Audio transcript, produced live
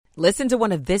Listen to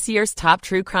one of this year's top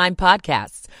true crime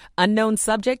podcasts. Unknown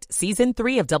Subject, Season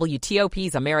 3 of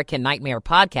WTOP's American Nightmare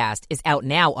podcast is out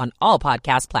now on all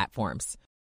podcast platforms.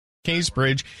 Case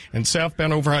Bridge and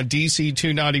southbound over on DC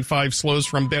 295 slows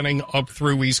from Benning up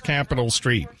through East Capitol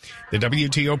Street. The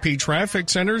WTOP Traffic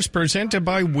Center is presented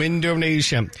by Window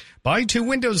Nation. Buy 2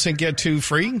 windows and get 2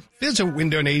 free. Visit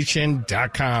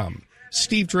windownation.com.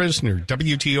 Steve Drisner,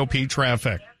 WTOP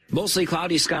Traffic. Mostly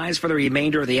cloudy skies for the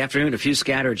remainder of the afternoon. A few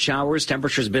scattered showers.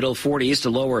 Temperatures middle 40s to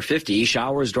lower 50s.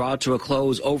 Showers draw to a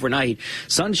close overnight.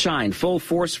 Sunshine full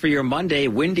force for your Monday.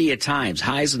 Windy at times.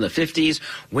 Highs in the 50s.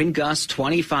 Wind gusts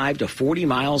 25 to 40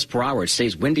 miles per hour. It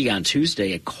stays windy on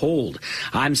Tuesday and cold.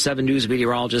 I'm 7 News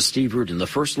meteorologist Steve Rudin, the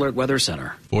First Alert Weather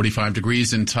Center. 45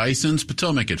 degrees in Tysons.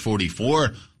 Potomac at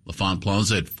 44. LaFont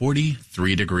Plaza at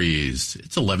 43 degrees.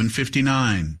 It's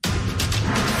 11:59.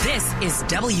 This is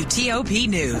WTOP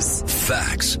News.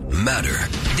 Facts matter.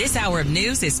 This hour of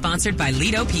news is sponsored by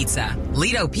Lido Pizza.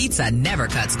 Lido Pizza never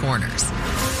cuts corners.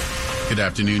 Good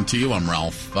afternoon to you. I'm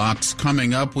Ralph Fox.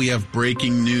 Coming up, we have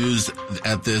breaking news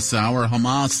at this hour.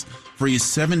 Hamas frees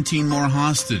 17 more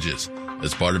hostages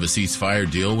as part of a ceasefire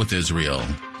deal with Israel.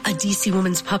 A D.C.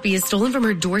 woman's puppy is stolen from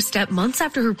her doorstep months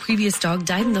after her previous dog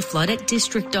died in the flood at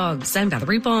District Dogs. I'm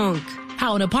Valerie Bonk.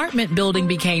 How an apartment building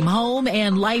became home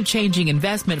and life-changing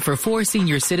investment for 4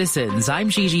 senior citizens.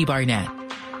 I'm Gigi Barnett.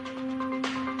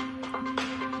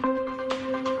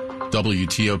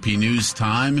 WTOP News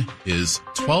time is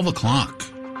 12 o'clock.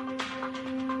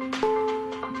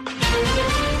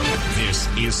 This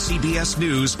is CBS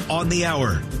News on the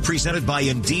Hour, presented by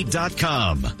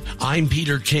Indeed.com. I'm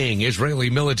Peter King. Israeli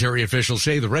military officials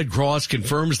say the Red Cross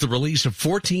confirms the release of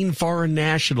 14 foreign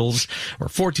nationals, or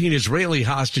 14 Israeli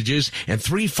hostages, and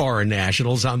 3 foreign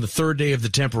nationals on the 3rd day of the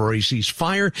temporary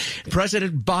ceasefire.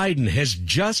 President Biden has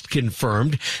just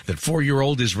confirmed that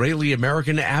 4-year-old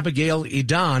Israeli-American Abigail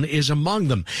Edan is among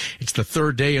them. It's the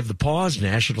 3rd day of the pause.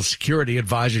 National Security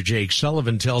Advisor Jake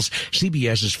Sullivan tells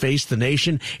CBS's Face the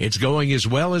Nation it's going as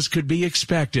well as could be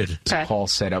expected. A call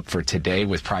set up for today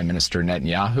with Prime Minister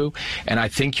Netanyahu, and I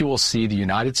think you will see the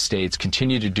United States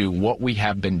continue to do what we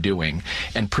have been doing,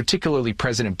 and particularly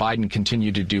President Biden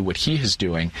continue to do what he is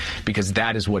doing, because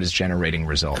that is what is generating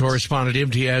results. Correspondent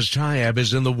Imtiaz Tayeb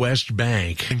is in the West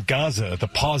Bank. In Gaza, the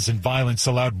pause in violence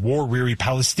allowed war-weary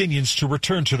Palestinians to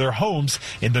return to their homes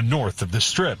in the north of the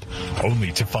Strip,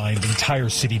 only to find entire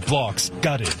city blocks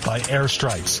gutted by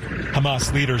airstrikes.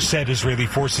 Hamas leaders said Israeli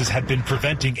forces had been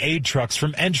preventing aid trucks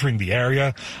from entering the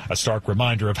area, a stark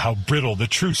reminder of how brittle the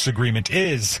truce agreement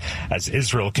is, as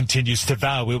Israel continues to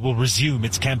vow it will resume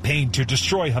its campaign to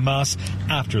destroy Hamas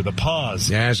after the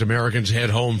pause. As Americans head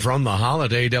home from the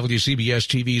holiday, WCBS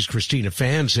TV's Christina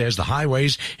Fan says the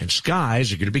highways and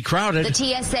skies are going to be crowded. The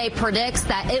TSA predicts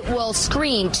that it will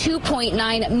screen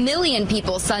 2.9 million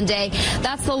people Sunday.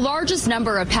 That's the largest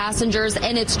number of passengers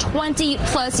in its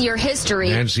 20-plus year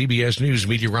history. And CBS News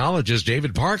meteorologist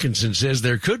David Parkinson says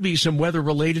there could be some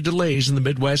weather-related delays in the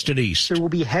Midwest and East. There will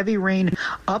be heavy rain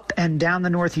up and down the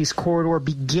Northeast corridor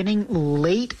beginning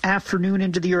late afternoon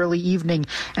into the early evening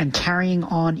and carrying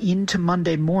on into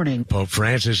Monday morning. Pope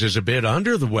Francis is a bit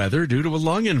under the weather due to a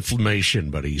lung inflammation,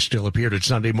 but he still appeared at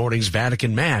Sunday morning's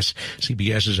Vatican Mass.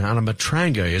 CBS's Anna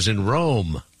Matranga is in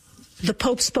Rome. The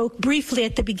Pope spoke briefly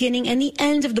at the beginning and the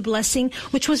end of the blessing,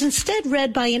 which was instead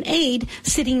read by an aide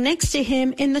sitting next to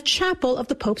him in the chapel of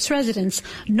the Pope's residence,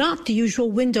 not the usual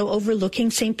window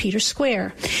overlooking St. Peter's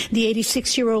Square. The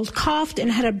 86-year-old coughed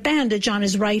and had a bandage on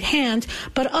his right hand,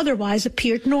 but otherwise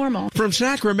appeared normal. From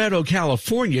Sacramento,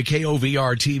 California,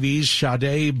 KOVR TV's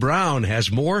Sade Brown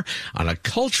has more on a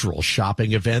cultural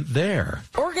shopping event there.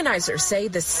 Organizers say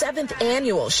the 7th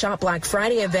annual Shop Black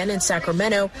Friday event in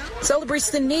Sacramento celebrates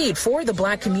the need for the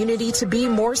Black community to be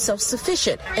more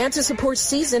self-sufficient and to support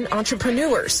seasoned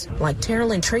entrepreneurs like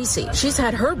Terilyn Tracy. She's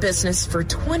had her business for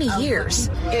 20 years.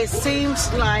 It seems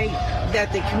like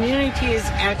that the community is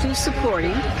actually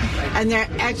supporting and they're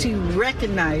actually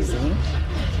recognizing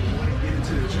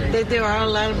that there are a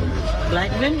lot of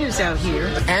Black vendors out here.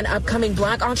 And upcoming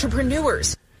Black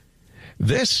entrepreneurs.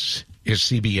 This is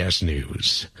CBS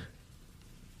News.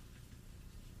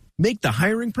 Make the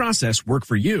hiring process work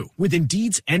for you. With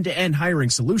Indeed's end-to-end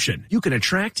hiring solution, you can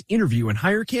attract, interview, and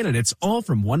hire candidates all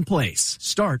from one place.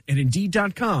 Start at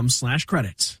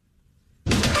Indeed.com/credits.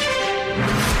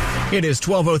 It is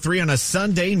 12:03 on a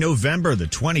Sunday, November the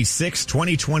 26th,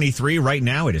 2023. Right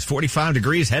now, it is 45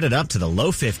 degrees, headed up to the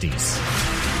low 50s.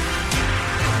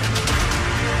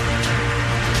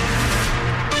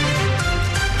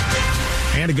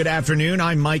 And a good afternoon.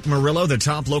 I'm Mike Murillo. The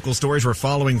top local stories we're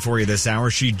following for you this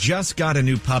hour. She just got a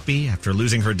new puppy after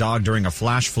losing her dog during a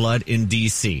flash flood in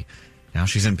D.C. Now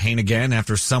she's in pain again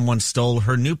after someone stole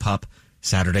her new pup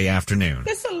Saturday afternoon.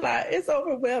 It's a lot. It's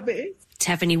overwhelming.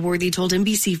 Tiffany Worthy told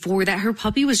NBC4 that her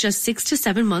puppy was just 6 to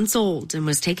 7 months old and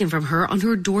was taken from her on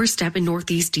her doorstep in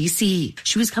Northeast D.C.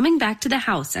 She was coming back to the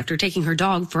house after taking her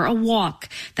dog for a walk.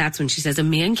 That's when she says a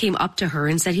man came up to her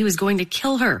and said he was going to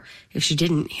kill her if she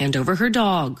didn't hand over her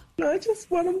dog. I just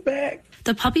want him back.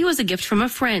 The puppy was a gift from a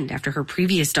friend after her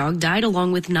previous dog died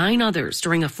along with 9 others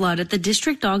during a flood at the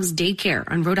District Dogs Daycare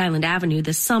on Rhode Island Avenue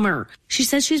this summer. She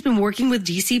says she's been working with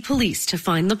D.C. police to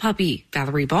find the puppy.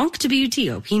 Valerie Bonk,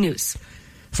 WTOP News.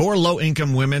 4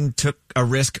 low-income women took a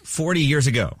risk 40 years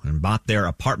ago and bought their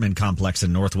apartment complex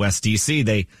in Northwest D.C.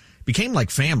 They became like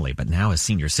family, but now as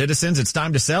senior citizens, it's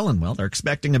time to sell, and, well, they're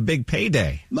expecting a big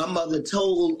payday. My mother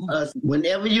told us,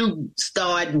 whenever you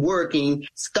start working,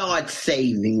 start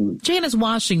saving. Janice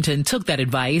Washington took that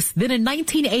advice. Then in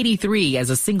 1983,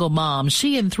 as a single mom,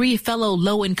 she and 3 fellow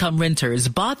low-income renters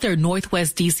bought their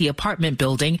Northwest D.C. apartment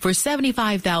building for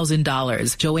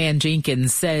 $75,000. Joanne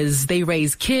Jenkins says they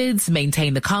raised kids,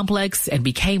 maintained the complex, and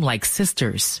became like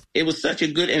sisters. It was such a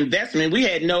good investment. We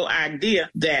had no idea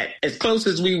that as close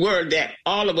as we were, that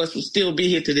all of us would still be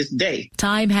here to this day.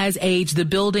 Time has aged the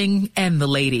building and the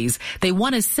ladies. They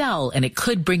want to sell, and it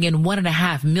could bring in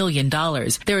 $1.5 million.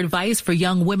 Their advice for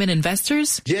young women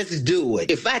investors? Just do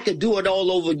it. If I could do it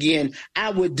all over again, I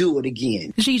would do it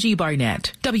again. Gigi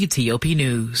Barnett, WTOP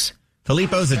News.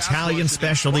 Filippo's Italian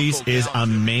Specialties is a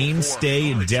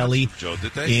mainstay deli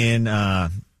in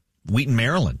Wheaton,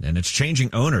 Maryland, and it's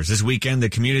changing owners. This weekend, the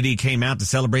community came out to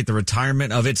celebrate the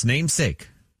retirement of its namesake.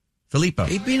 Filippo.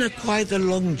 It's been quite a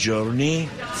long journey.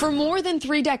 For more than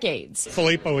 3 decades,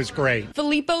 Filippo is great.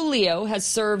 Filippo Leo has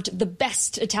served the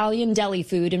best Italian deli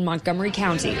food in Montgomery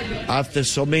County. After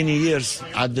so many years,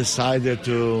 I decided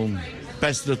to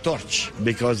pass the torch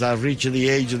because I reached the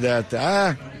age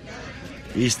that,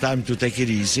 it's time to take it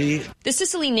easy. The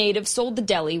Sicily native sold the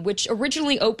deli, which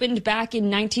originally opened back in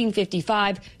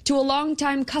 1955, to a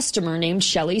longtime customer named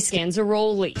Shelley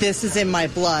Scanzaroli. This is in my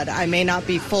blood. I may not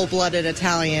be full-blooded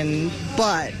Italian,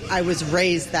 but I was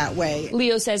raised that way.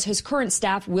 Leo says his current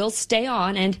staff will stay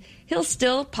on, and he'll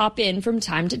still pop in from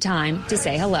time to time to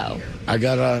say hello. I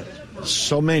got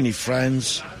so many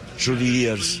friends through the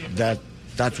years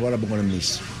that's what I'm going to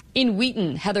miss. In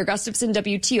Wheaton, Heather Gustafson,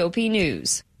 WTOP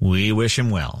News. We wish him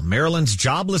well. Maryland's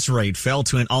jobless rate fell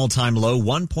to an all-time low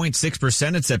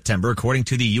 1.6% in September, according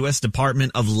to the U.S.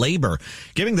 Department of Labor,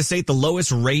 giving the state the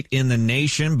lowest rate in the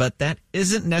nation. But that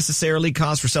isn't necessarily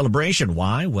cause for celebration.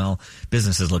 Why? Well,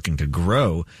 businesses looking to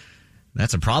grow.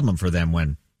 That's a problem for them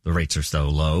when the rates are so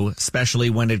low, especially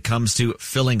when it comes to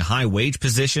filling high-wage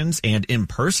positions and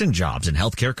in-person jobs in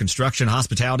healthcare, construction,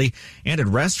 hospitality, and at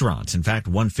restaurants. In fact,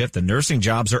 1/5 of nursing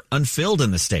jobs are unfilled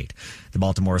in the state. The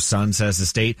Baltimore Sun says the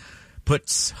state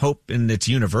puts hope in its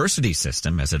university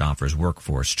system as it offers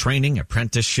workforce training,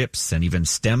 apprenticeships, and even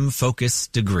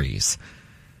STEM-focused degrees.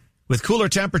 With cooler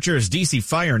temperatures, DC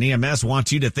Fire and EMS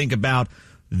want you to think about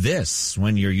this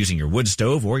when you're using your wood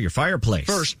stove or your fireplace.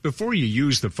 First, before you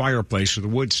use the fireplace or the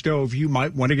wood stove, you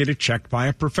might want to get it checked by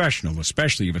a professional,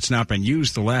 especially if it's not been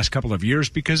used the last couple of years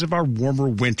because of our warmer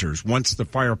winters. Once the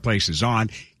fireplace is on,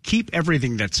 keep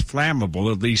everything that's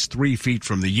flammable at least 3 feet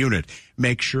from the unit.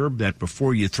 Make sure that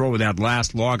before you throw that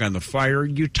last log on the fire,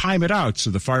 you time it out so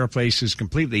the fireplace is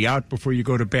completely out before you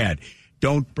go to bed.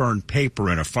 Don't burn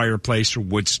paper in a fireplace or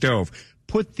wood stove.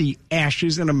 Put the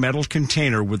ashes in a metal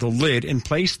container with a lid and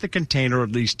place the container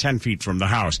at least 10 feet from the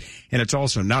house. And it's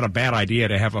also not a bad idea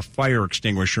to have a fire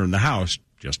extinguisher in the house,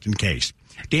 just in case.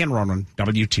 Dan Ronan,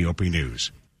 WTOP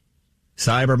News.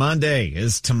 Cyber Monday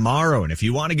is tomorrow, and if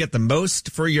you want to get the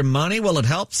most for your money, well, it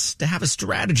helps to have a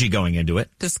strategy going into it.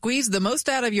 To squeeze the most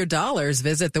out of your dollars,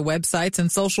 visit the websites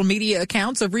and social media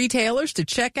accounts of retailers to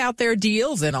check out their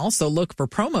deals and also look for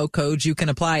promo codes you can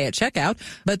apply at checkout.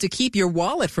 But to keep your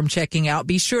wallet from checking out,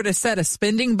 be sure to set a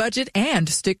spending budget and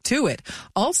stick to it.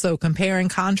 Also, compare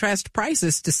and contrast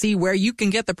prices to see where you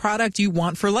can get the product you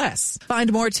want for less.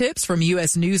 Find more tips from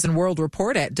U.S. News and World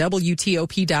Report at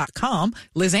WTOP.com.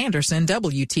 Liz Anderson,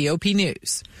 WTOP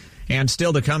News. And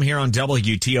still to come here on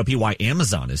WTOP, why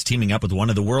Amazon is teaming up with one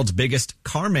of the world's biggest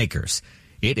car makers.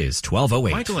 It is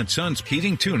 12:08. Michael & Son's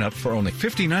heating tune-up for only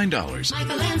 $59.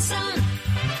 Michael & Son.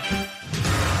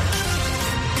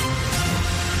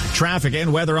 Traffic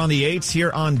and weather on the 8s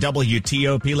here on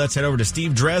WTOP. Let's head over to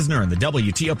Steve Dresner in the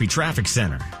WTOP Traffic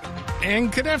Center.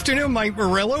 And good afternoon, Mike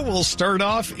Murillo. We'll start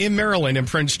off in Maryland in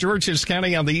Prince George's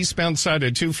County on the eastbound side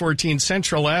of 214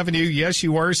 Central Avenue. Yes,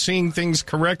 you are seeing things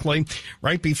correctly.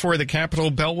 Right before the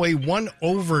Capitol Beltway, one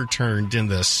overturned in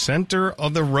the center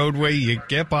of the roadway. You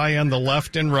get by on the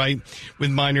left and right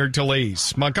with minor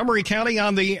delays. Montgomery County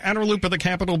on the outer loop of the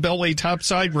Capitol Beltway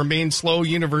topside remains slow.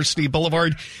 University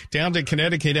Boulevard down to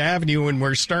Connecticut Avenue, and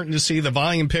we're starting to see the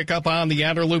volume pick up on the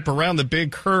outer loop around the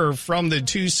big curve from the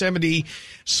 270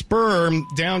 spur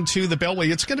down to the Beltway.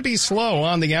 It's going to be slow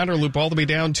on the outer loop all the way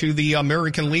down to the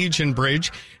American Legion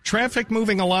Bridge. Traffic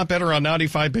moving a lot better on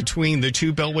 95 between the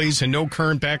two beltways, and no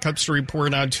current backups to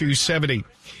report on 270.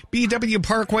 BW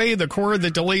Parkway, the core of the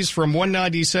delays from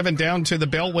 197 down to the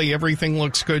Beltway. Everything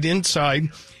looks good inside.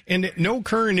 And no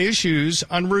current issues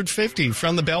on Route 50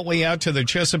 from the Beltway out to the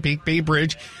Chesapeake Bay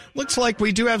Bridge. Looks like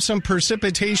we do have some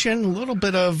precipitation, a little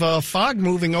bit of fog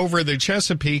moving over the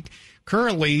Chesapeake.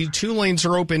 Currently, 2 lanes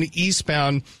are open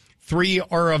eastbound. 3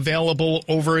 are available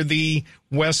over the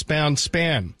westbound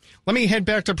span. Let me head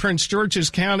back to Prince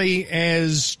George's County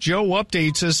as Joe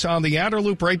updates us on the outer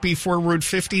loop right before Route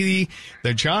 50.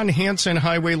 The John Hanson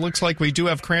Highway looks like we do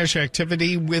have crash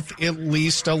activity with at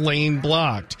least a lane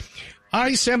blocked.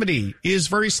 I-70 is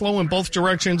very slow in both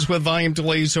directions with volume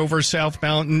delays over South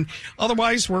Mountain.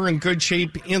 Otherwise, we're in good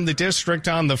shape in the district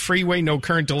on the freeway. No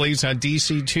current delays on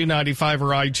DC 295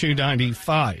 or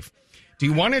I-295. Do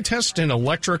you want to test an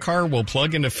electric car? We'll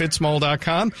plug into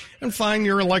fitzmall.com and find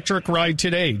your electric ride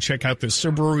today. Check out the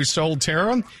Subaru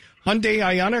Solterra, Hyundai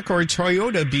Ioniq, or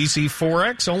Toyota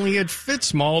BZ4X only at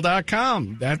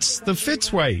fitzmall.com. That's the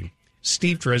Fitz way.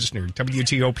 Steve Dresner,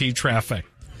 WTOP Traffic.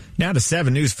 Now to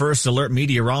 7 News First Alert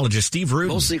meteorologist Steve Rudin.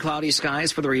 Mostly cloudy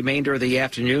skies for the remainder of the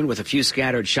afternoon with a few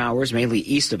scattered showers, mainly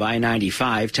east of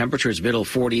I-95. Temperatures middle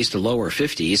 40s to lower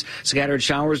 50s. Scattered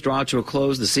showers draw to a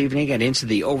close this evening and into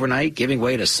the overnight, giving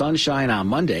way to sunshine on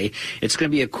Monday. It's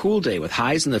going to be a cool day with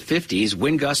highs in the 50s,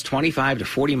 wind gusts 25 to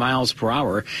 40 miles per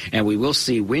hour, and we will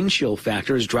see wind chill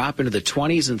factors drop into the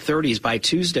 20s and 30s by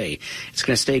Tuesday. It's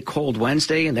going to stay cold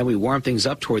Wednesday, and then we warm things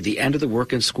up toward the end of the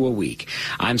work and school week.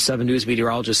 I'm 7 News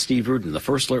meteorologist Steve Rudin, the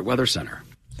First Alert Weather Center.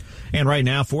 And right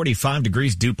now, 45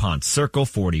 degrees DuPont Circle,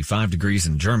 45 degrees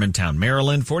in Germantown,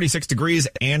 Maryland, 46 degrees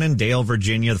Annandale,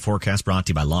 Virginia. The forecast brought to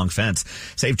you by Long Fence.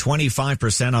 Save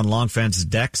 25% on Long Fence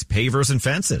decks, pavers, and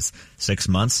fences. 6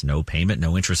 months, no payment,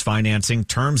 no interest financing.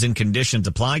 Terms and conditions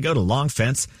apply. Go to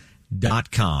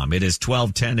longfence.com. It is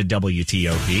 12:10 at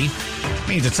WTOP.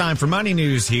 Means it's time for Money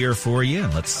News here for you.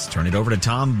 Let's turn it over to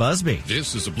Tom Busby.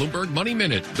 This is a Bloomberg Money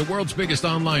Minute. The world's biggest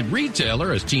online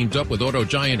retailer has teamed up with auto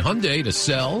giant Hyundai to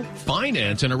sell,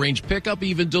 finance, and arrange pickup,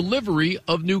 even delivery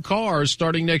of new cars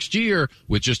starting next year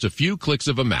with just a few clicks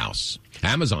of a mouse.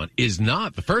 Amazon is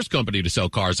not the first company to sell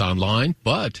cars online,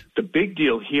 but the big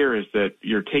deal here is that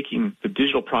you're taking the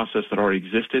digital process that already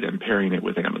existed and pairing it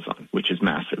with Amazon, which is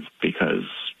massive because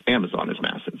Amazon is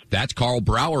massive. That's Carl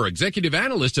Brower, executive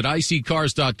analyst at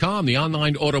iSeeCars.com, the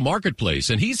online auto marketplace.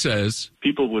 And he says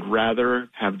people would rather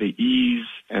have the ease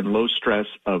and low stress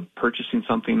of purchasing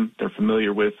something they're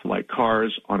familiar with, like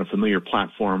cars, on a familiar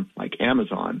platform like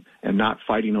Amazon, and not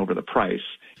fighting over the price.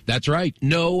 That's right.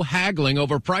 No haggling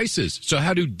over prices. So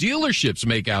how do dealerships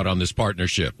make out on this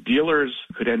partnership? Dealers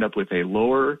could end up with a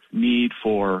lower need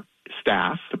for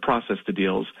staff to process the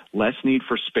deals, less need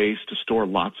for space to store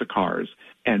lots of cars,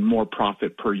 and more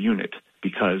profit per unit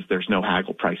because there's no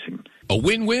haggle pricing. A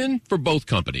win-win for both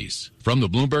companies. From the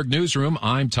Bloomberg Newsroom,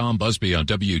 I'm Tom Busby on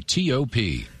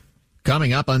WTOP.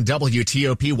 Coming up on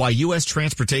WTOP, why U.S.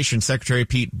 Transportation Secretary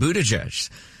Pete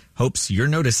Buttigieg hopes you're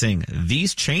noticing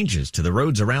these changes to the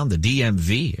roads around the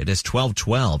DMV. It is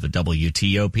 12:12 at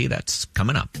WTOP. That's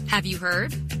coming up. Have you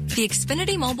heard? The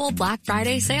Xfinity Mobile Black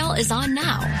Friday sale is on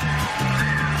now.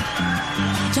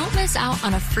 Don't miss out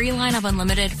on a free line of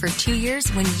unlimited for 2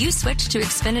 years when you switch to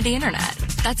Xfinity Internet.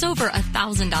 That's over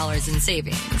 $1,000 in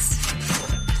savings.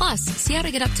 Plus, see how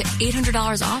to get up to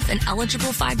 $800 off an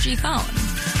eligible 5G phone.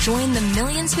 Join the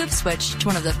millions who have switched to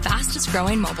one of the fastest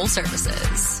growing mobile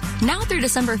services. Now through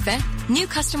December 5th, new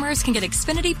customers can get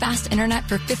Xfinity Fast Internet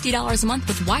for $50 a month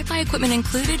with Wi-Fi equipment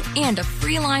included and a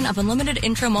free line of unlimited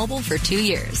intro mobile for 2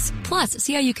 years. Plus,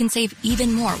 see how you can save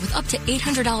even more with up to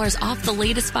 $800 off the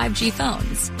latest 5G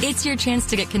phones. It's your chance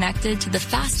to get connected to the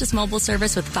fastest mobile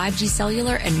service with 5G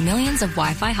cellular and millions of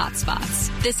Wi-Fi hotspots.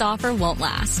 This offer won't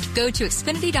last. Go to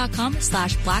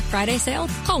Xfinity.com/Black Friday sale,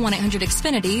 call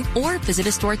 1-800-XFINITY, or visit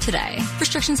a store today.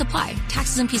 Restrictions apply.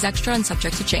 Taxes and fees extra and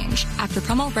subject to change. After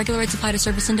promo, regular rates apply to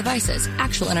service and devices.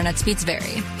 Actual internet speeds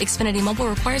vary. Xfinity Mobile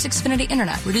requires Xfinity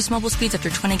Internet. Reduced mobile speeds after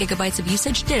 20 gigabytes of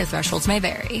usage. Data thresholds may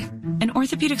vary. An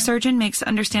orthopedic surgeon makes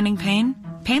understanding pain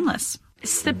painless.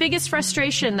 It's the biggest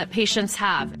frustration that patients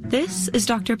have. This is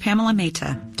Dr. Pamela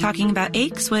Mehta talking about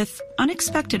aches with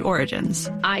unexpected origins.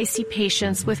 I see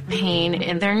patients with pain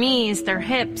in their knees, their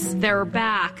hips, their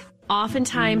back.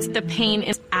 Oftentimes, the pain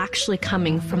is actually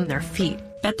coming from their feet.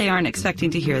 Bet they aren't expecting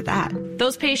to hear that.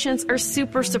 Those patients are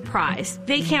super surprised.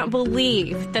 They can't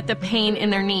believe that the pain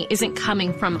in their knee isn't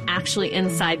coming from actually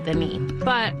inside the knee.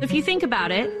 But if you think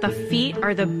about it, the feet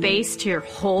are the base to your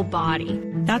whole body.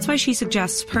 That's why she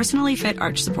suggests personally fit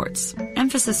arch supports.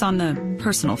 Emphasis on the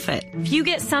personal fit. If you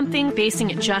get something basing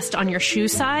it just on your shoe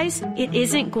size, it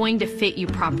isn't going to fit you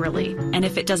properly. And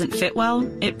if it doesn't fit well,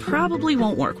 it probably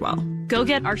won't work well. Go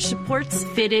get arch supports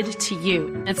fitted to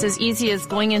you. It's as easy as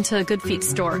going into a Good Feet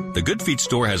store. The Good Feet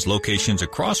store has locations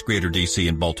across Greater D.C.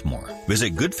 and Baltimore.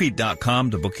 Visit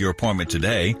goodfeet.com to book your appointment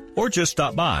today or just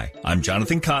stop by. I'm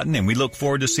Jonathan Cotton, and we look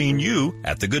forward to seeing you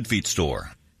at the Good Feet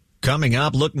store. Coming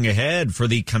up, looking ahead for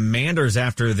the Commanders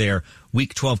after their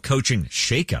Week 12 coaching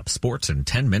shakeup. Sports in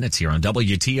 10 minutes here on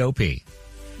WTOP.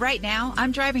 Right now,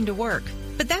 I'm driving to work,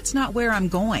 but that's not where I'm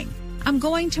going. I'm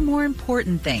going to more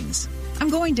important things. I'm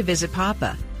going to visit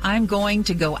Papa. I'm going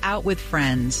to go out with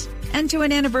friends and to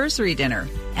an anniversary dinner.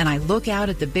 And I look out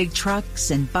at the big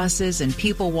trucks and buses and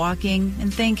people walking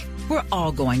and think, we're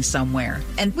all going somewhere.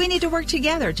 And we need to work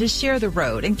together to share the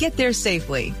road and get there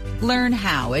safely. Learn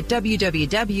how at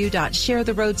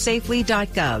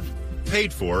www.sharetheroadsafely.gov.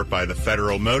 Paid for by the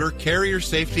Federal Motor Carrier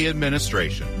Safety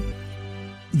Administration.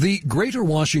 The Greater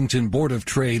Washington Board of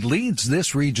Trade leads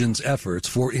this region's efforts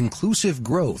for inclusive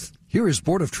growth. Here is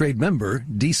Board of Trade member,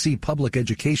 D.C. Public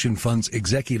Education Fund's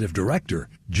Executive Director,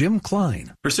 Jim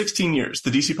Klein. For 16 years,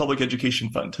 the D.C. Public Education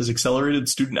Fund has accelerated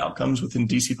student outcomes within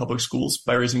D.C. public schools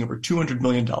by raising over $200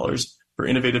 million for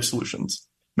innovative solutions,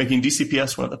 making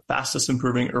DCPS one of the fastest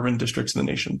improving urban districts in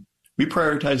the nation. We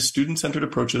prioritize student-centered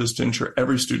approaches to ensure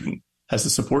every student has the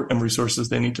support and resources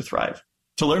they need to thrive.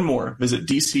 To learn more, visit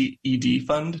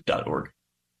dcedfund.org.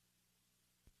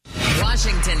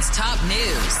 Washington's top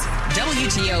news,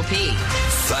 WTOP.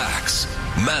 Facts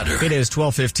matter. It is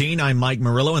 12:15. I'm Mike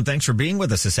Murillo, and thanks for being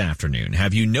with us this afternoon.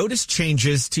 Have you noticed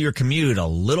changes to your commute a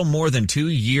little more than 2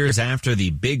 years after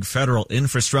the big federal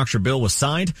infrastructure bill was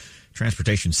signed?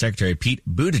 Transportation Secretary Pete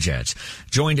Buttigieg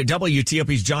joined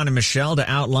WTOP's John and Michelle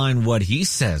to outline what he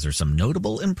says are some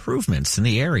notable improvements in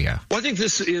the area. Well, I think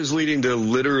this is leading to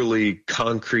literally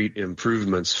concrete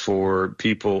improvements for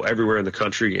people everywhere in the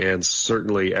country and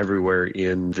certainly everywhere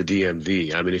in the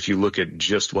DMV. I mean, if you look at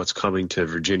just what's coming to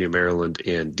Virginia, Maryland,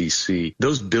 and D.C.,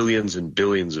 those billions and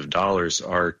billions of dollars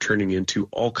are turning into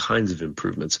all kinds of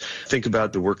improvements. Think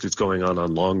about the work that's going on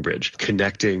Long Bridge,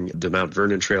 connecting the Mount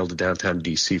Vernon Trail to downtown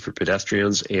D.C. for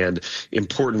pedestrians and,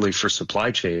 importantly, for supply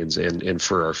chains and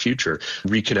for our future,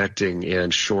 reconnecting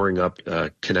and shoring up a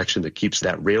connection that keeps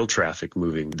that rail traffic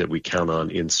moving that we count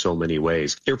on in so many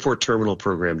ways. Airport terminal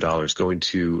program dollars going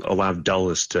to allow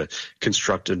Dulles to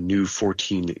construct a new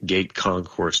 14-gate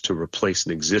concourse to replace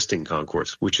an existing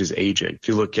concourse, which is aging. If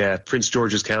you look at Prince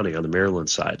George's County on the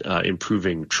Maryland side,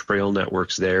 improving trail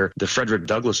networks there. The Frederick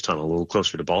Douglass Tunnel, a little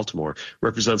closer to Baltimore,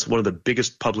 represents one of the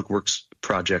biggest public works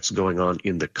projects going on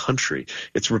in the country.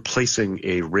 It's replacing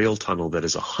a rail tunnel that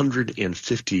is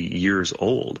 150 years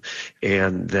old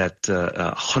and that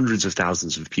hundreds of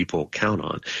thousands of people count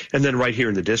on. And then right here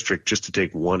in the district, just to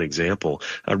take one example,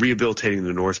 rehabilitating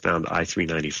the northbound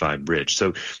I-395 bridge.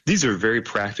 So these are very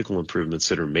practical improvements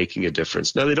that are making a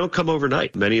difference. Now, they don't come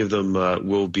overnight. Many of them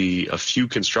will be a few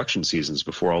construction seasons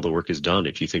before all the work is done,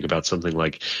 if you think about something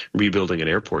like rebuilding an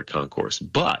airport concourse.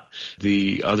 But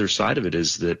the other side of it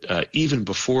is that even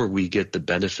before we get the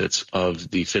benefits of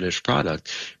the finished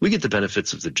product, we get the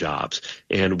benefits of the jobs.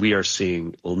 And we are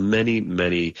seeing many,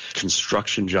 many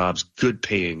construction jobs, good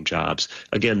paying jobs.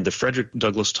 Again, the Frederick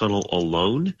Douglass Tunnel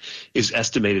alone is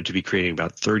estimated to be creating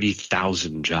about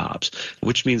 30,000 jobs,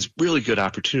 which means really good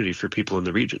opportunity for people in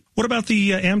the region. What about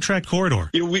the Amtrak corridor?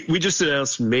 You know, we just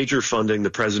announced major funding.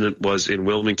 The president was in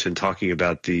Wilmington talking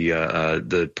about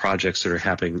the projects that are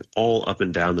happening all up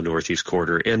and down the Northeast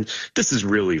corridor. And this is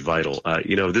really vital.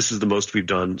 This is the most we've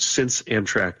done since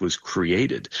Amtrak was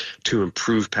created to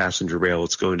improve passenger rail.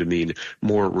 It's going to mean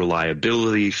more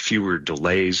reliability, fewer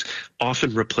delays,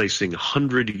 often replacing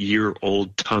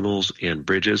 100-year-old tunnels and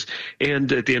bridges.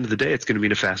 And at the end of the day, it's going to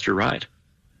mean a faster ride.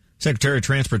 Secretary of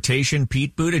Transportation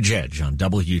Pete Buttigieg on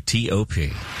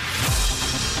WTOP.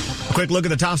 A quick look at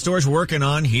the top stories we're working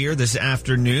on here this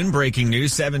afternoon. Breaking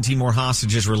news, 17 more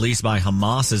hostages released by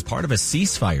Hamas as part of a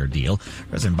ceasefire deal.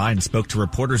 President Biden spoke to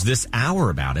reporters this hour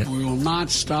about it. We will not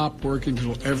stop working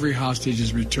until every hostage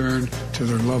is returned to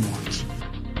their loved ones.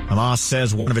 Hamas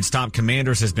says one of its top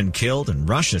commanders has been killed, and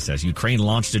Russia says Ukraine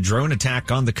launched a drone attack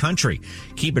on the country.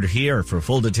 Keep it here for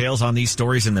full details on these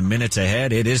stories in the minutes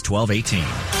ahead. It is 12:18.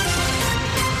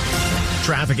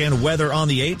 Traffic and weather on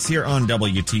the 8s here on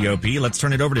WTOP. Let's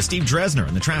turn it over to Steve Dresner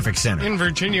in the traffic center. In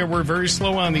Virginia, we're very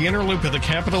slow on the inner loop of the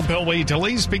Capitol Beltway.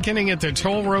 Delays beginning at the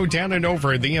toll road down and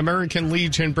over the American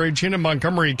Legion Bridge into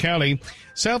Montgomery County.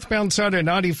 Southbound side of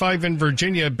 95 in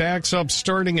Virginia backs up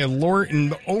starting at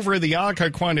Lorton over the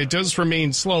Occoquan. It does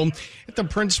remain slow. At the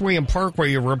Prince William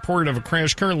Parkway, a report of a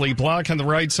crash currently blocking the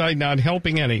right side, not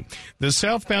helping any. The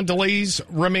southbound delays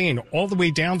remain all the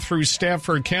way down through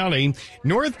Stafford County.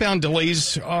 Northbound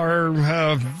delays are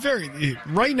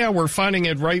right now we're finding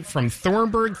it right from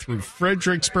Thornburg through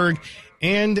Fredericksburg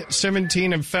and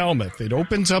 17 in Falmouth. It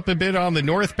opens up a bit on the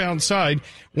northbound side.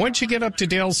 Once you get up to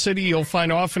Dale City, you'll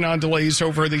find off and on delays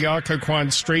over the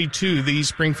Occoquan straight to the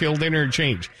Springfield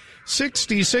interchange.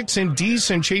 66 in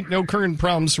decent shape, no current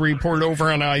problems to report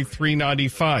over on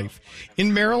I-395.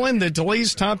 In Maryland, the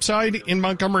delays topside in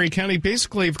Montgomery County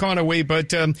basically have gone away,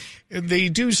 but they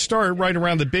do start right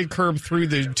around the big curve through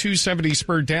the 270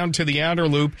 spur down to the outer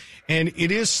loop, and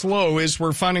it is slow as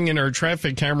we're finding in our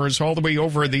traffic cameras all the way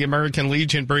over the American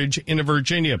Legion Bridge into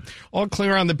Virginia. All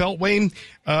clear on the Beltway,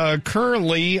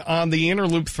 currently on the inner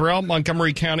loop throughout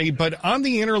Montgomery County, but on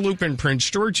the inner loop in Prince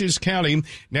George's County,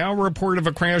 now a report of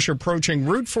a crash approaching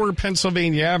Route 4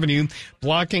 Pennsylvania Avenue,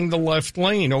 blocking the left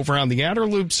lane. Over on the outer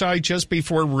loop side, just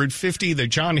before Route 50, the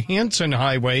John Hanson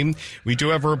Highway, we do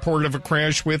have a report of a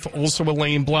crash with also a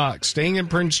lane block. Staying in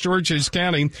Prince George's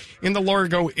County, in the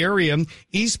Largo area,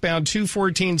 eastbound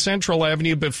 214 Central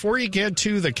Avenue, before you get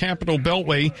to the Capitol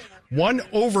Beltway, one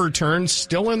overturn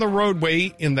still in the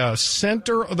roadway, in the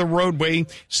center of the roadway.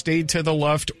 Stay to the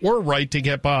left or right to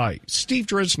get by. Steve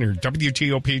Dresner,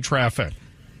 WTOP Traffic.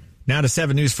 Now to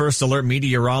 7 News First Alert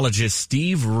meteorologist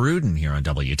Steve Rudin here on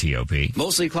WTOP.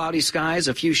 Mostly cloudy skies,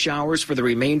 a few showers for the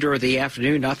remainder of the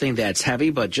afternoon. Nothing that's heavy,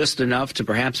 but just enough to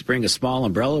perhaps bring a small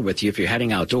umbrella with you if you're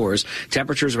heading outdoors.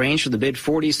 Temperatures range from the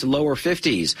mid-40s to lower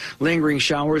 50s. Lingering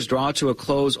showers draw to a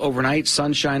close overnight.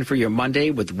 Sunshine for your Monday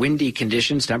with windy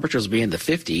conditions. Temperatures will be in the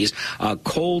 50s. A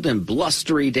cold and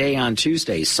blustery day on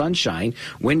Tuesday. Sunshine,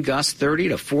 wind gusts 30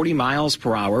 to 40 miles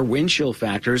per hour. Wind chill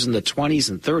factors in the 20s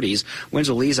and 30s. Winds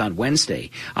will ease on Wednesday.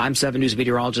 I'm 7 News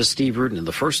meteorologist Steve Rudin in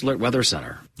the First Alert Weather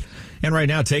Center. And right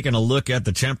now, taking a look at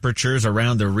the temperatures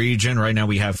around the region. Right now,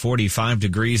 we have 45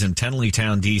 degrees in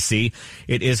Tenleytown, D.C.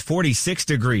 It is 46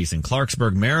 degrees in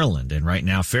Clarksburg, Maryland. And right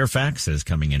now, Fairfax is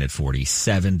coming in at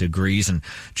 47 degrees. And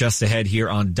just ahead here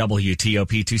on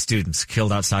WTOP, 2 students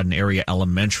killed outside an area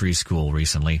elementary school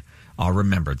recently are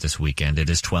remembered this weekend. It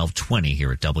is 12:20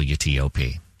 here at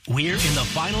WTOP. We're in the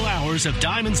final hours of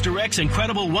Diamonds Direct's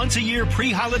incredible once-a-year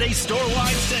pre-holiday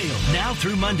store-wide sale. Now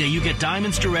through Monday, you get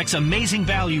Diamonds Direct's amazing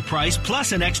value price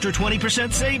plus an extra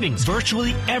 20% savings.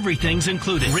 Virtually everything's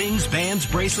included. Rings, bands,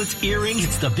 bracelets, earrings.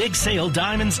 It's the big sale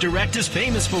Diamonds Direct is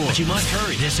famous for. But you must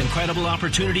hurry. This incredible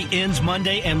opportunity ends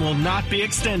Monday and will not be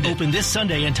extended. Open this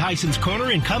Sunday in Tyson's Corner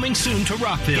and coming soon to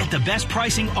Rockville. Get the best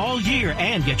pricing all year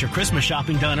and get your Christmas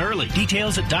shopping done early.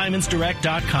 Details at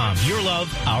diamondsdirect.com. Your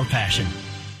love, our passion.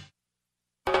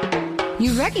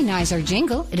 You recognize our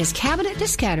jingle. It is Cabinet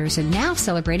Discounters and now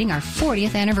celebrating our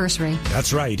 40th anniversary.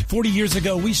 That's right. 40 years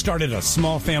ago, we started a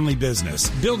small family business,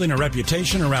 building a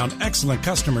reputation around excellent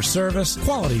customer service,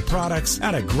 quality products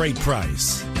at a great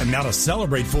price. And now to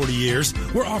celebrate 40 years,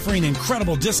 we're offering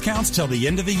incredible discounts till the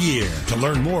end of the year. To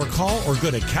learn more, call or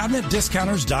go to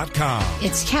CabinetDiscounters.com.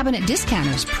 It's Cabinet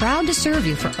Discounters, proud to serve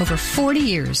you for over 40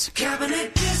 years.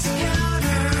 Cabinet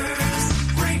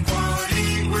Discounters. Great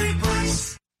quality, great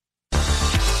price.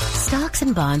 Stocks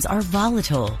and bonds are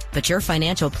volatile, but your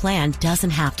financial plan doesn't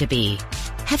have to be.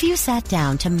 Have you sat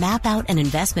down to map out an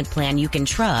investment plan you can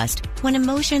trust when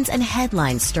emotions and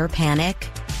headlines stir panic?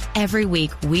 Every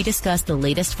week, we discuss the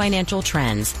latest financial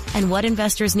trends and what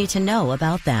investors need to know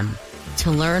about them.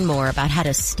 To learn more about how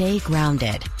to stay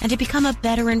grounded and to become a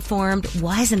better informed,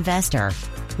 wise investor,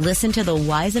 listen to the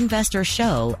Wise Investor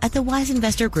Show at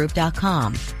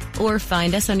thewiseinvestorgroup.com or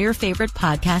find us on your favorite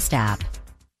podcast app.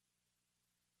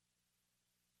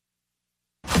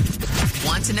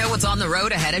 Want to know what's on the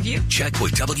road ahead of you? Check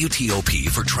with WTOP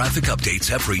for traffic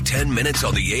updates every 10 minutes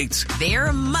on the 8s. They're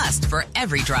a must for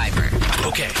every driver.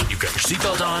 Okay, you've got your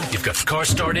seatbelt on, you've got the car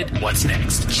started. What's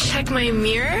next? Check my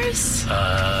mirrors.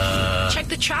 Check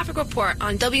the traffic report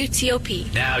on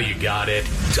WTOP. Now you got it.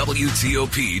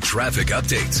 WTOP traffic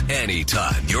updates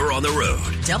anytime you're on the road.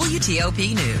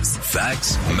 WTOP News.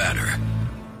 Facts matter.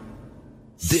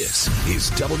 This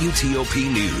is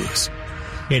WTOP News.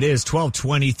 It is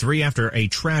 12:23. After a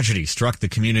tragedy struck the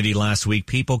community last week,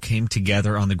 people came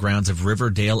together on the grounds of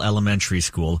Riverdale Elementary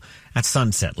School at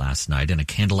sunset last night in a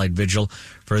candlelight vigil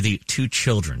for the 2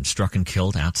 children struck and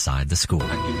killed outside the school.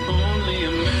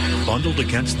 Bundled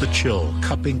against the chill,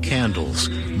 cupping candles,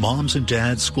 moms and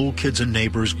dads, school kids and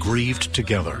neighbors grieved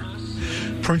together.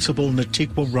 Principal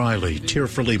Natikwa Riley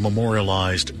tearfully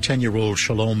memorialized 10-year-old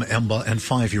Shalom Emba and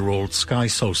 5-year-old Sky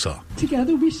Sosa.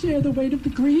 Together we share the weight of the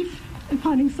grief and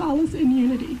finding solace in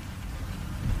unity.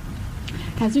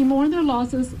 As we mourn their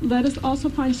losses, let us also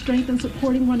find strength in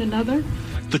supporting one another.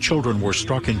 The children were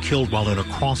struck and killed while in a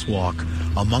crosswalk.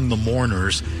 Among the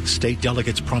mourners, state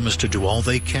delegates promised to do all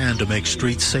they can to make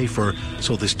streets safer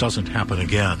so this doesn't happen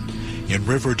again. In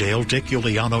Riverdale, Dick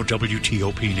Giuliano,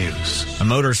 WTOP News. A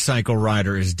motorcycle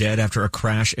rider is dead after a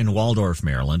crash in Waldorf,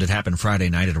 Maryland. It happened Friday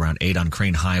night at around 8 on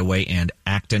Crane Highway and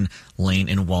Acton Lane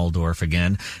in Waldorf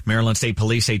again. Maryland State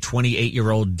Police say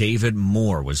 28-year-old David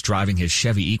Moore was driving his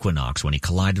Chevy Equinox when he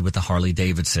collided with the Harley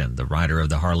Davidson. The rider of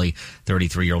the Harley,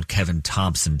 33-year-old Kevin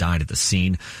Thompson, died at the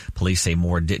scene. Police say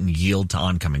Moore didn't yield to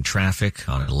oncoming traffic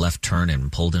on a left turn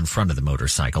and pulled in front of the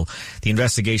motorcycle. The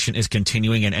investigation is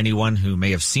continuing, and anyone who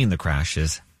may have seen the crash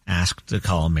is asked to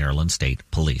call Maryland State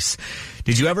Police.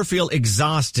 Did you ever feel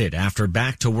exhausted after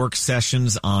back-to-work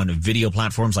sessions on video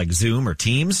platforms like Zoom or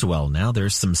Teams? Well, now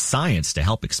there's some science to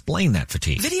help explain that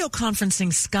fatigue. Video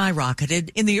conferencing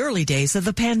skyrocketed in the early days of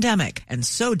the pandemic, and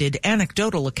so did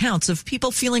anecdotal accounts of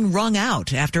people feeling wrung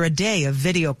out after a day of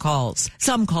video calls.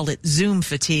 Some call it Zoom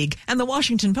fatigue, and the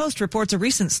Washington Post reports a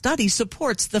recent study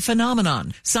supports the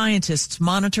phenomenon. Scientists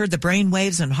monitored the brain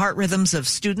waves and heart rhythms of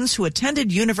students who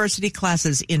attended university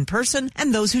classes in person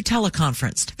and those who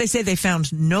teleconferenced. They say they found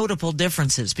notable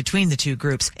differences between the two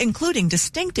groups, including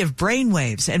distinctive brain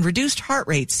waves and reduced heart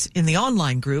rates in the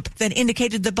online group that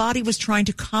indicated the body was trying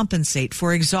to compensate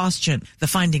for exhaustion. The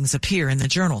findings appear in the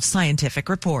journal Scientific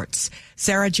Reports.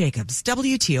 Sarah Jacobs,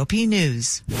 WTOP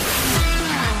News.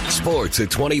 Sports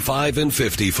at 25 and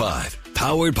 55.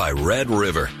 Powered by Red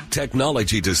River.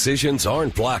 Technology decisions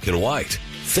aren't black and white.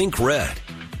 Think red.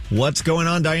 What's going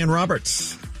on, Diane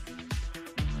Roberts?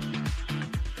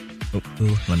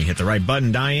 Let me hit the right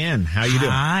button. Diane, how you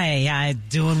doing? Hi,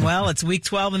 doing well. It's week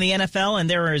 12 in the NFL, and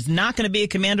there is not going to be a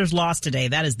Commanders loss today.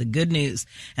 That is the good news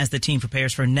as the team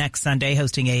prepares for next Sunday,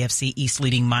 hosting AFC East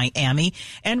leading Miami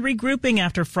and regrouping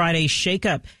after Friday's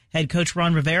shakeup. Head coach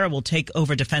Ron Rivera will take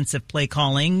over defensive play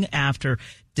calling after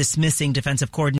dismissing defensive coordinator